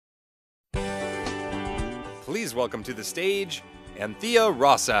please welcome to the stage, Anthea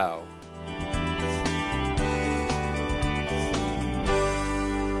Rossouw.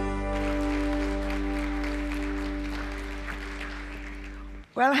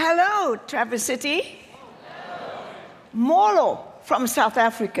 Well, hello, Traverse City. Hello. Molo from South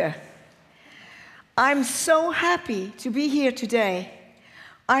Africa. I'm so happy to be here today.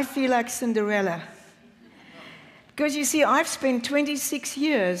 I feel like Cinderella. Because you see, I've spent 26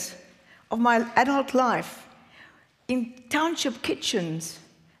 years of my adult life in township kitchens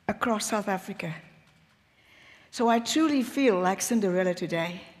across South Africa. So I truly feel like Cinderella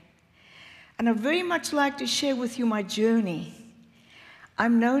today. And I'd very much like to share with you my journey.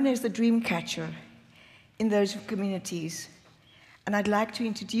 I'm known as the Dreamcatcher in those communities, and I'd like to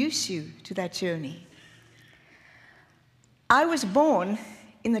introduce you to that journey. I was born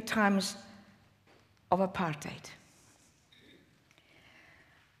in the times of apartheid.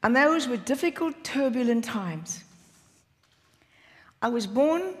 And those were difficult, turbulent times. I was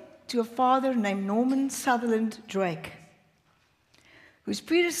born to a father named Norman Sutherland Drake, whose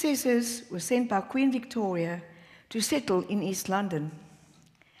predecessors were sent by Queen Victoria to settle in East London.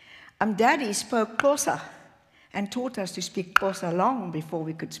 Daddy spoke Xhosa and taught us to speak Xhosa long before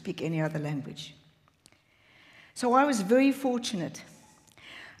we could speak any other language. So I was very fortunate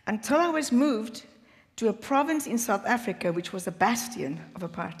until I was moved to a province in South Africa which was a bastion of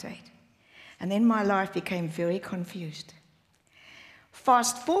apartheid. And then my life became very confused.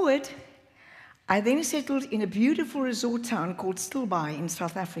 Fast forward, I then settled in a beautiful resort town called Stilbaai in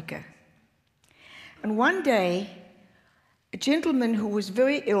South Africa. And one day, a gentleman who was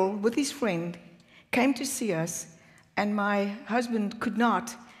very ill with his friend came to see us, and my husband could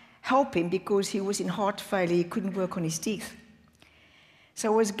not help him because he was in heart failure. He couldn't work on his teeth.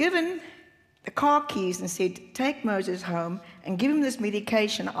 So I was given the car keys and said, take Moses home and give him this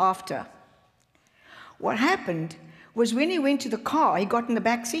medication after. What happened was when he went to the car, he got in the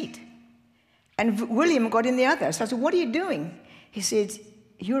back seat, and William got in the other. So I said, what are you doing? He said,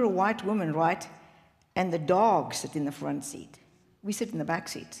 you're a white woman, right? And the dogs sit in the front seat. We sit in the back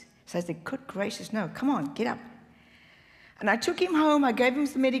seat. So I said, good gracious, no, come on, get up. And I took him home, I gave him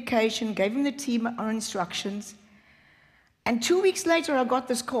the medication, gave him the tea on instructions. And 2 weeks later, I got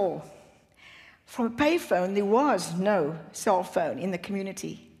this call. From a payphone, there was no cell phone in the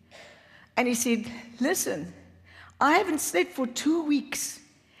community. And he said, listen, I haven't slept for 2 weeks.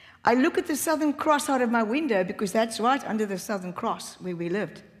 I look at the Southern Cross out of my window because that's right under the Southern Cross where we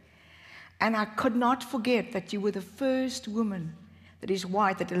lived. And I could not forget that you were the first woman that is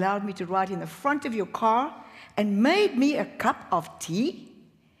white that allowed me to ride in the front of your car and made me a cup of tea.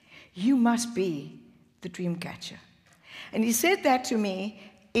 You must be the Dreamcatcher. And he said that to me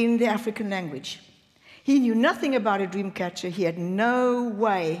in the African language. He knew nothing about a Dreamcatcher. He had no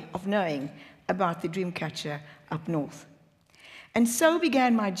way of knowing about the Dreamcatcher up north. And so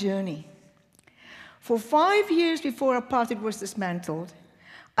began my journey. For 5 years before apartheid was dismantled,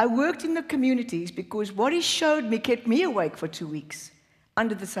 I worked in the communities because what he showed me kept me awake for 2 weeks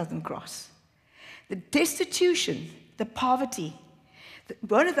under the Southern Cross. The destitution, the poverty,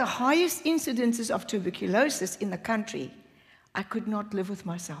 one of the highest incidences of tuberculosis in the country, I could not live with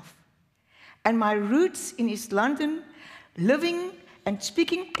myself. And my roots in East London, living and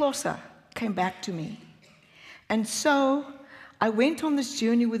speaking Xhosa, came back to me. And so I went on this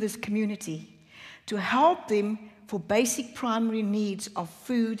journey with this community to help them for basic primary needs of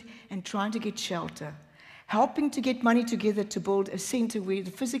food and trying to get shelter, helping to get money together to build a center where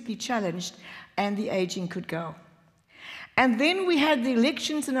the physically challenged and the aging could go. And then we had the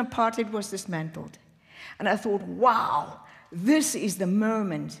elections and apartheid was dismantled. And I thought, wow, this is the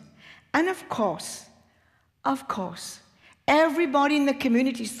moment. And of course, everybody in the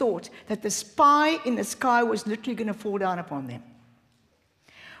community thought that the spy in the sky was literally going to fall down upon them.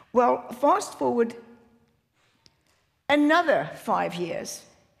 Well, fast forward another 5 years,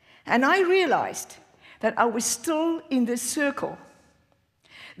 and I realized that I was still in this circle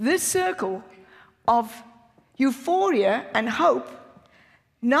of euphoria and hope,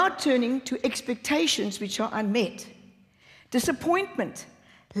 now turning to expectations which are unmet, disappointment,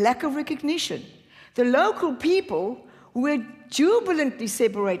 lack of recognition. The local people who had jubilantly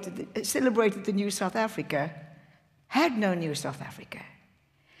celebrated the new South Africa had no new South Africa.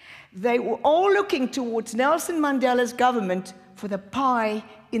 They were all looking towards Nelson Mandela's government for the pie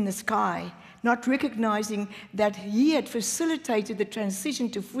in the sky, not recognizing that he had facilitated the transition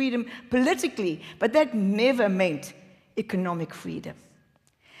to freedom politically, but that never meant economic freedom.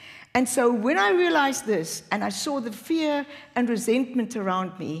 And so when I realized this, and I saw the fear and resentment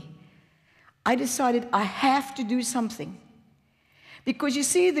around me, I decided I have to do something. Because you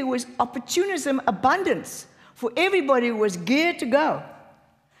see, there was opportunism, abundance, for everybody who was geared to go.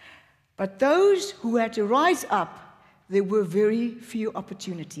 But those who had to rise up, there were very few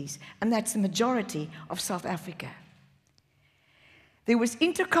opportunities, and that's the majority of South Africa. There was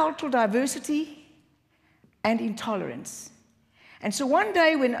intercultural diversity and intolerance. And so one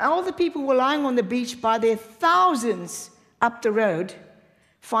day when all the people were lying on the beach by their thousands up the road,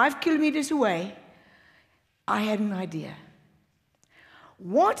 5 kilometers away, I had an idea.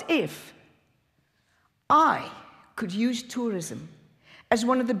 What if I could use tourism as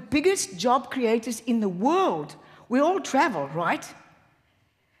one of the biggest job creators in the world? We all travel, right?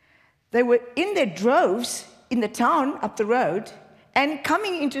 They were in their droves in the town up the road and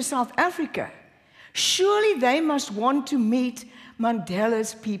coming into South Africa. Surely they must want to meet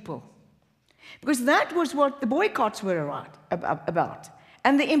Mandela's people. Because that was what the boycotts were about,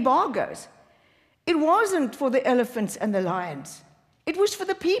 and the embargoes. It wasn't for the elephants and the lions. It was for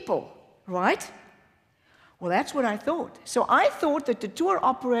the people, right? Well, that's what I thought. So I thought that the tour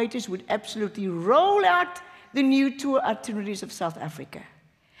operators would absolutely roll out the new tour itineraries of South Africa.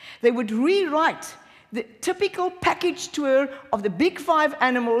 They would rewrite the typical package tour of the big 5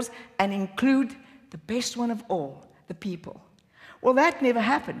 animals and include the best one of all, the people. Well, that never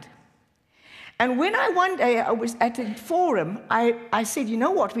happened. And when one day I was at a forum, I said, you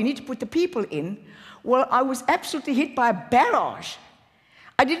know what, we need to put the people in. Well, I was absolutely hit by a barrage.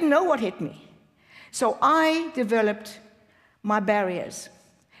 I didn't know what hit me. So I developed my barriers,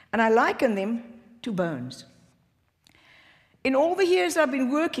 and I liken them to bones. In all the years I've been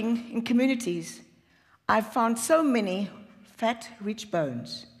working in communities, I've found so many fat, rich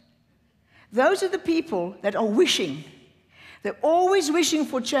bones. Those are the people that are wishing. They're always wishing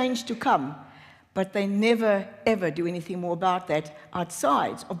for change to come, but they never, ever do anything more about that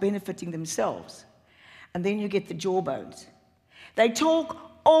outside of benefiting themselves. And then you get the jawbones. They talk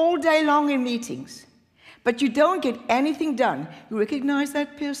all day long in meetings, but you don't get anything done. You recognize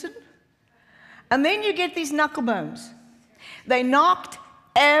that person? And then you get these knucklebones. They knocked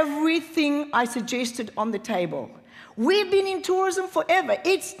everything I suggested on the table. We've been in tourism forever.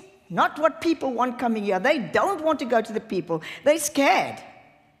 It's not what people want coming here. They don't want to go to the people. They're scared.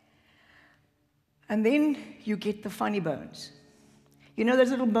 And then you get the funny bones. You know those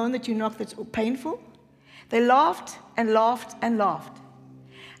little bone that you knock that's painful? They laughed and laughed and laughed.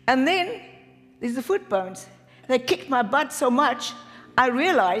 And then there's the foot bones. They kicked my butt so much, I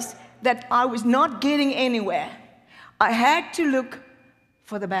realized that I was not getting anywhere. I had to look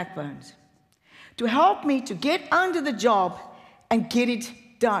for the backbones to help me to get under the job and get it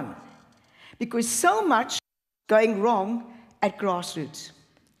done. Because so much going wrong at grassroots.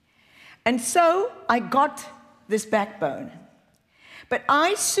 And so I got this backbone. But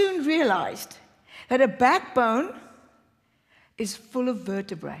I soon realized that a backbone is full of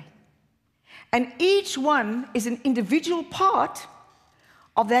vertebrae. And each one is an individual part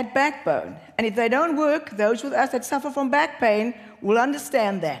of that backbone. And if they don't work, those with us that suffer from back pain will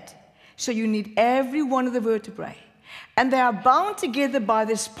understand that. So you need every one of the vertebrae. And they are bound together by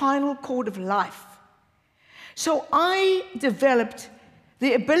the spinal cord of life. So I developed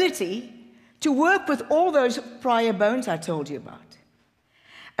the ability to work with all those prior bones I told you about.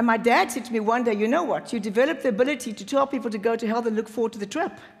 And my dad said to me one day, you know what, you developed the ability to tell people to go to hell and look forward to the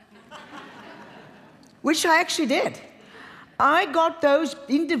trip. Which I actually did. I got those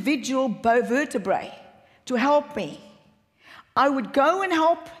individual vertebrae to help me. I would go and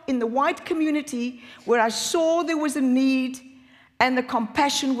help in the white community where I saw there was a need and the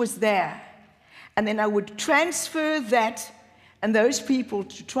compassion was there. And then I would transfer that and those people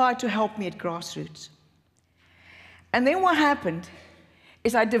to try to help me at grassroots. And then what happened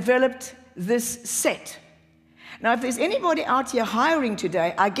is I developed this set. Now, if there's anybody out here hiring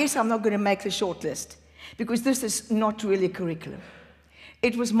today, I guess I'm not going to make the short list because this is not really a curriculum.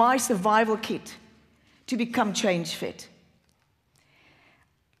 It was my survival kit to become change fit.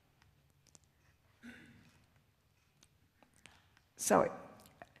 So,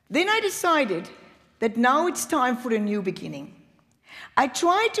 then I decided that now it's time for a new beginning. I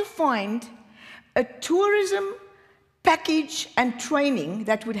tried to find a tourism package and training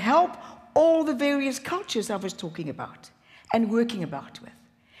that would help all the various cultures I was talking about and working about with.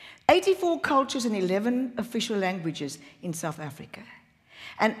 84 cultures and 11 official languages in South Africa.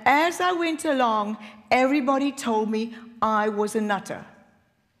 And as I went along, everybody told me I was a nutter.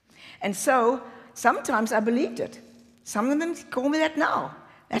 And so sometimes I believed it. Some of them call me that now.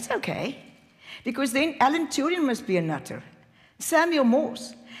 That's okay. Because then Alan Turing must be a nutter. Samuel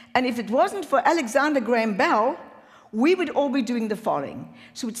Morse. And if it wasn't for Alexander Graham Bell, we would all be doing the following.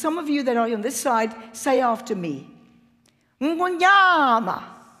 So with some of you that are on this side, say after me. Ngonyama.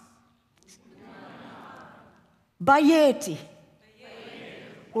 Bayeti.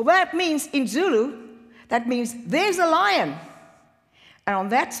 Well, that means in Zulu, that means there's a lion. And on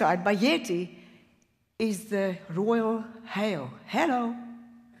that side, Bayeti is the royal hail. Hello.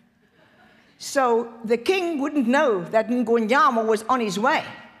 So the king wouldn't know that Ngonyama was on his way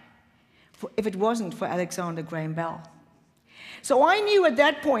if it wasn't for Alexander Graham Bell. So I knew at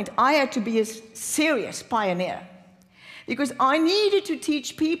that point I had to be a serious pioneer because I needed to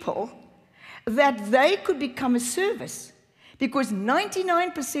teach people that they could become a service because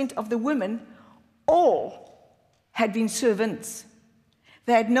 99% of the women all had been servants.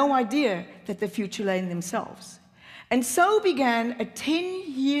 They had no idea that the future lay in themselves. And so began a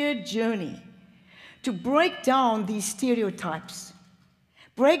 10-year journey to break down these stereotypes,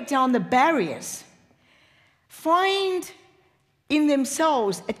 break down the barriers, find in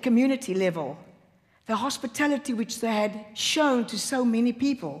themselves at community level the hospitality which they had shown to so many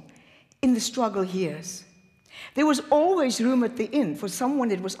people in the struggle years. There was always room at the inn for someone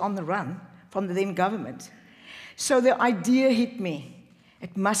that was on the run from the then government. So the idea hit me,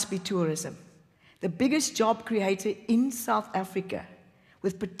 it must be tourism, the biggest job creator in South Africa,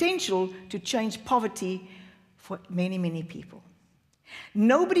 with potential to change poverty for many, many people.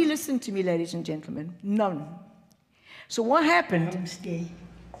 Nobody listened to me, ladies and gentlemen, none. So what happened? Homestay.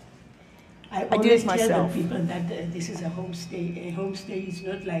 I did it always myself. tell the people that this is a homestay. A homestay is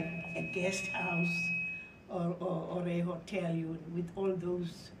not like a guest house or a hotel with all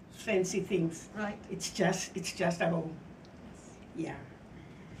those fancy things. Right. It's just a home. Yeah.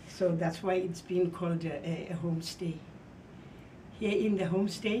 So that's why it's been called a homestay. Here in the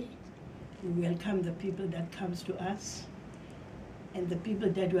homestay, we welcome the people that comes to us, and the people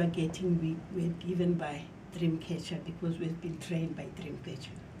that we are getting, we're given by Dreamcatcher because we've been trained by Dreamcatcher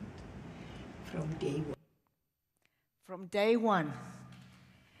from day one. From day one.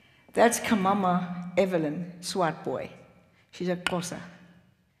 That's Kamama Evelyn Swartboy. She's a Xhosa.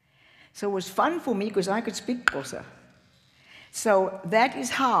 So it was fun for me because I could speak Xhosa. So that is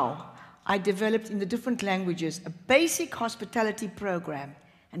how I developed in the different languages a basic hospitality program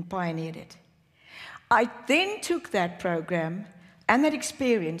and pioneered it. I then took that program and that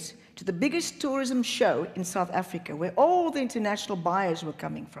experience to the biggest tourism show in South Africa, where all the international buyers were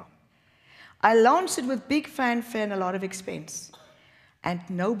coming from. I launched it with big fanfare and a lot of expense, and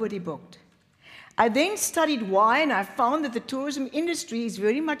nobody booked. I then studied why, and I found that the tourism industry is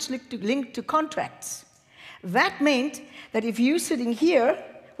very much linked to contracts. That meant that if you're sitting here,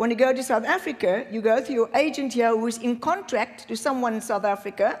 when you go to South Africa, you go through your agent here who is in contract to someone in South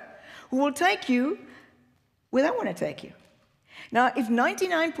Africa who will take you where they want to take you. Now, if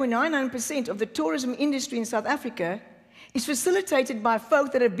 99.99% of the tourism industry in South Africa is facilitated by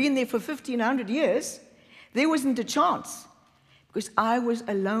folk that have been there for 1,500 years, there wasn't a chance because I was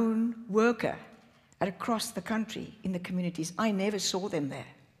a lone worker across the country in the communities. I never saw them there.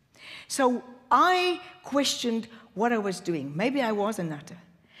 So I questioned what I was doing. Maybe I was a nutter.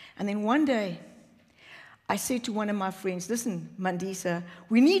 And then one day, I said to one of my friends, listen, Mandisa,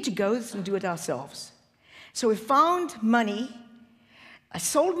 we need to go and do it ourselves. So we found money. I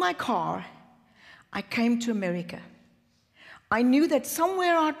sold my car. I came to America. I knew that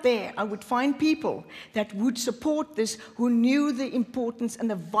somewhere out there, I would find people that would support this, who knew the importance and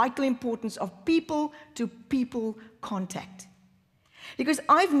the vital importance of people-to-people contact. Because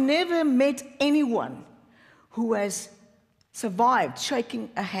I've never met anyone who has survived shaking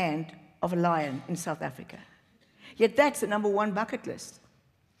a hand of a lion in South Africa. Yet that's the #1 bucket list.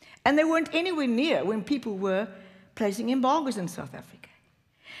 And they weren't anywhere near when people were placing embargoes in South Africa.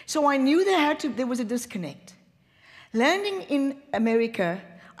 So I knew there was a disconnect. Landing in America,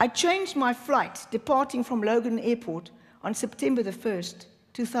 I changed my flight, departing from Logan Airport on September the 1st,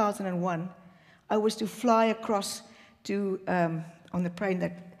 2001. I was to fly across to, on the plane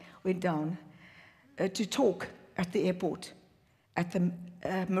that went down, to talk at the airport, at the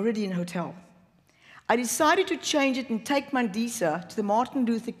Meridian Hotel. I decided to change it and take Mandisa to the Martin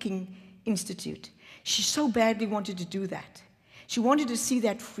Luther King Institute. She so badly wanted to do that. She wanted to see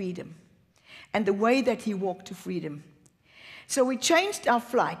that freedom and the way that he walked to freedom. So we changed our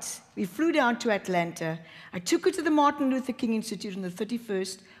flights. We flew down to Atlanta. I took her to the Martin Luther King Institute on the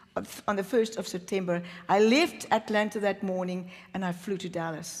 1st of September. I left Atlanta that morning and I flew to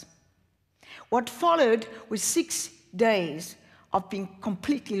Dallas. What followed was 6 days of being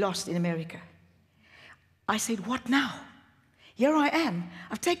completely lost in America. I said, what now? Here I am.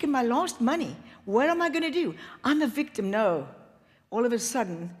 I've taken my last money. What am I going to do? I'm a victim. No. All of a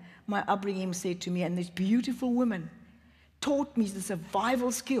sudden, my upbringing said to me, and this beautiful woman taught me the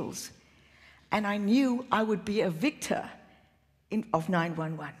survival skills, and I knew I would be a victor of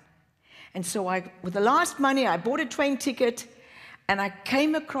 9/11. And so with the last money, I bought a train ticket, and I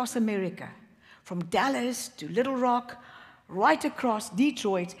came across America. From Dallas to Little Rock, right across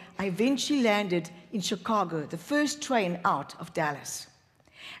Detroit, I eventually landed in Chicago, the first train out of Dallas.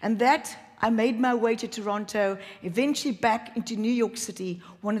 And that, I made my way to Toronto, eventually back into New York City,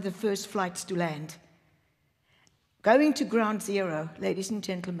 one of the first flights to land. Going to ground zero, ladies and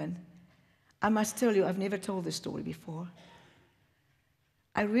gentlemen, I must tell you, I've never told this story before.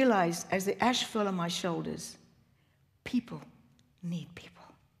 I realized as the ash fell on my shoulders, people need people.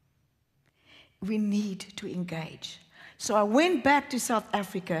 We need to engage. So I went back to South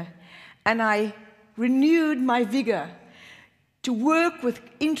Africa and I renewed my vigor to work with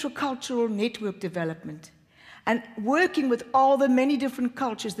intercultural network development and working with all the many different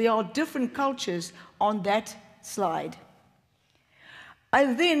cultures. There are different cultures on that slide.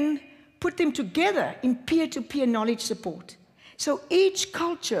 I then put them together in peer-to-peer knowledge support. So each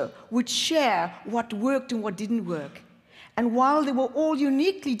culture would share what worked and what didn't work. And while they were all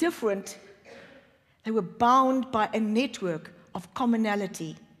uniquely different, they were bound by a network of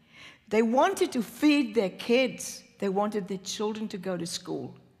commonality. They wanted to feed their kids. They wanted their children to go to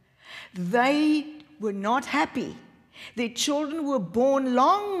school. They were not happy. Their children were born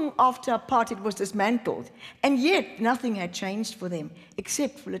long after apartheid was dismantled, and yet nothing had changed for them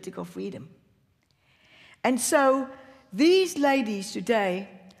except political freedom. And so these ladies today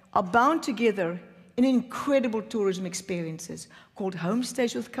are bound together in incredible tourism experiences called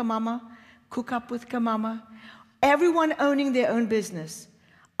Homestays with Kamamma, Cook Up with Kamamma, everyone owning their own business,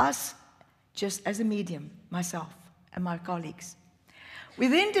 us just as a medium, myself and my colleagues. We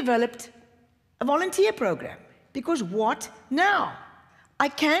then developed a volunteer program, because what now? I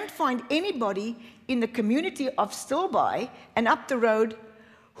can't find anybody in the community of Stilbaai and up the road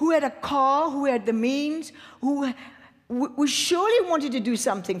who had a car, who had the means, who surely wanted to do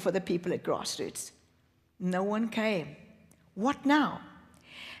something for the people at Grassroots. No one came. What now?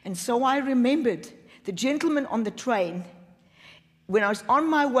 And so I remembered the gentleman on the train. When I was on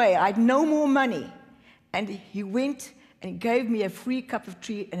my way, I had no more money. And he went and gave me a free cup of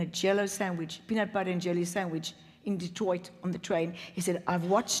tea and a Jell-O sandwich, peanut butter and jelly sandwich in Detroit on the train. He said, "I've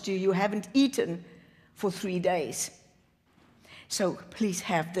watched you. You haven't eaten for 3 days. So please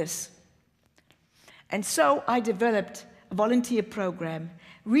have this." And so I developed a volunteer program,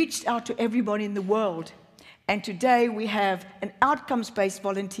 reached out to everybody in the world. And today we have an outcomes-based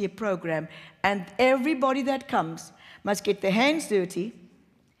volunteer program. And everybody that comes must get their hands dirty.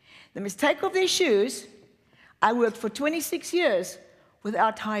 They must take off their shoes. I worked for 26 years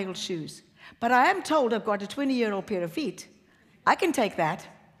without high-heel shoes. But I am told I've got a 20-year-old pair of feet. I can take that.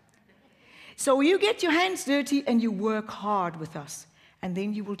 So you get your hands dirty and you work hard with us, and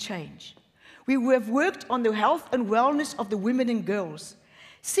then you will change. We have worked on the health and wellness of the women and girls.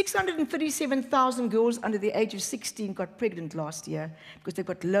 637,000 girls under the age of 16 got pregnant last year because they've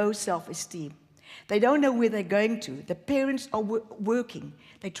got low self-esteem. They don't know where they're going to. The parents are working.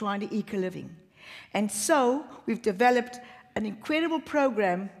 They're trying to eke a living. And so we've developed an incredible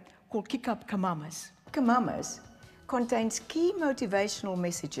program called Kick Up Kamammas. Kamammas contains key motivational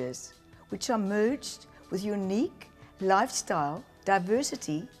messages which are merged with unique lifestyle,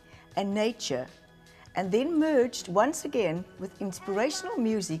 diversity, and nature, and then merged once again with inspirational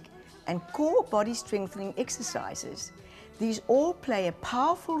music and core body strengthening exercises. These all play a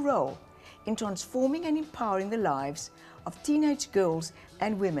powerful role in transforming and empowering the lives of teenage girls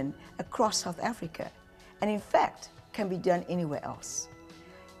and women across South Africa, and in fact can be done anywhere else.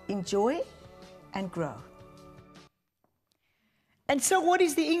 Enjoy and grow. And so what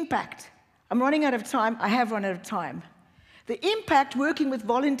is the impact? I'm running out of time. I have run out of time. The impact working with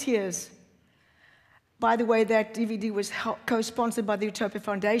volunteers. By the way, that DVD was co-sponsored by the Utopia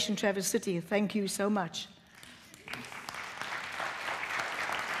Foundation, Traverse City. Thank you so much.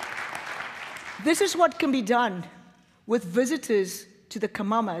 This is what can be done with visitors to the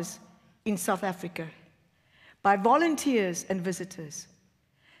Kamammas in South Africa, by volunteers and visitors.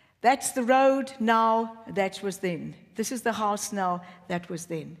 That's the road now, that was then. This is the house now, that was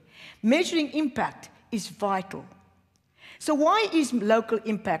then. Measuring impact is vital. So why is local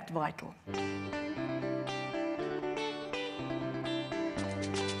impact vital?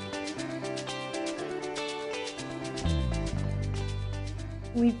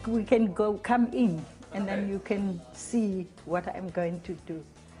 We can come in, and then you can see what I'm going to do.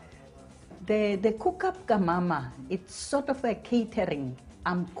 The Cook Up Kamamma, it's sort of a catering.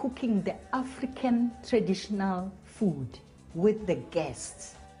 I'm cooking the African traditional food with the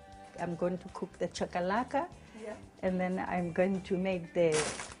guests. I'm going to cook the chakalaka, and then I'm going to make the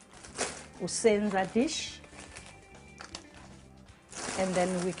usenza dish, and then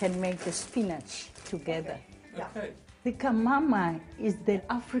we can make the spinach together. Okay. The kamamma is the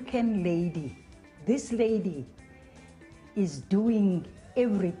African lady. This lady is doing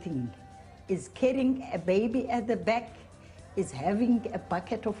everything, is carrying a baby at the back, is having a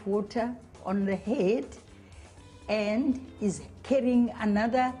bucket of water on the head, and is carrying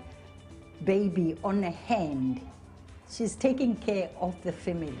another baby on a hand. She's taking care of the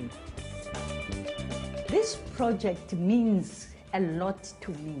family. This project means a lot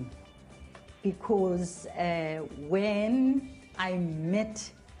to me because when I met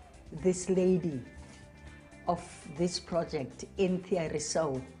this lady of this project, Anthea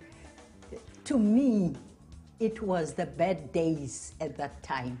Rossouw, to me, it was the bad days at that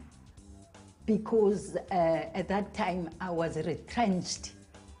time because at that time I was retrenched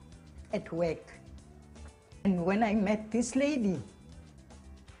at work. And when I met this lady,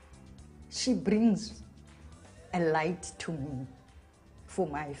 she brings a light to me for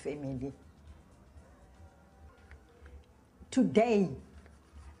my family. Today,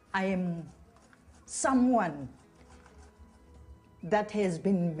 I am someone that has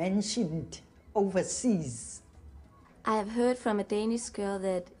been mentioned overseas. I have heard from a Danish girl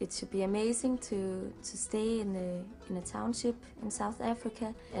that it should be amazing to stay in a township in South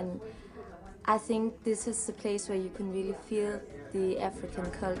Africa, and I think this is the place where you can really feel the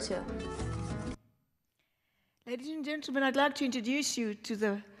African culture. Ladies and gentlemen, I'd like to introduce you to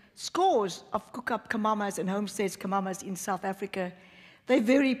the scores of cook-up kamammas and homesteads kamammas in South Africa. They're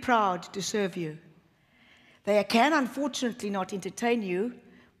very proud to serve you. They can unfortunately not entertain you.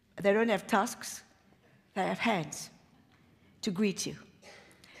 They don't have tusks. They have hands to greet you.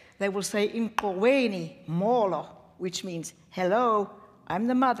 They will say, "Inkoweni molo," which means, "Hello, I'm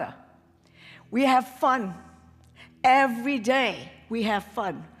the mother." We have fun. Every day we have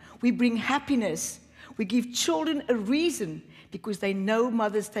fun. We bring happiness. We give children a reason because they know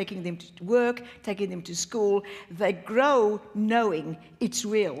mothers taking them to work, taking them to school. They grow knowing it's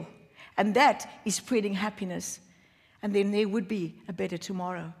real. And that is spreading happiness. And then there would be a better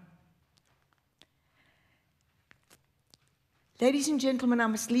tomorrow. Ladies and gentlemen, I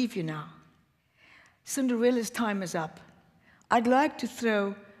must leave you now. Cinderella's time is up. I'd like to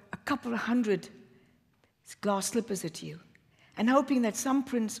throw a couple of 100 glass slippers at you, and hoping that some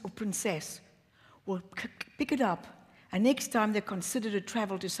prince or princess will pick it up, and next time they consider to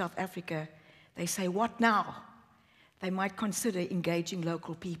travel to South Africa, they say, "What now?" They might consider engaging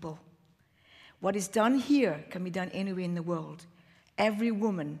local people. What is done here can be done anywhere in the world. Every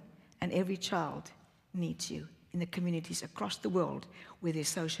woman and every child needs you in the communities across the world where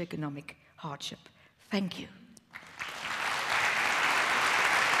there's socioeconomic hardship. Thank you.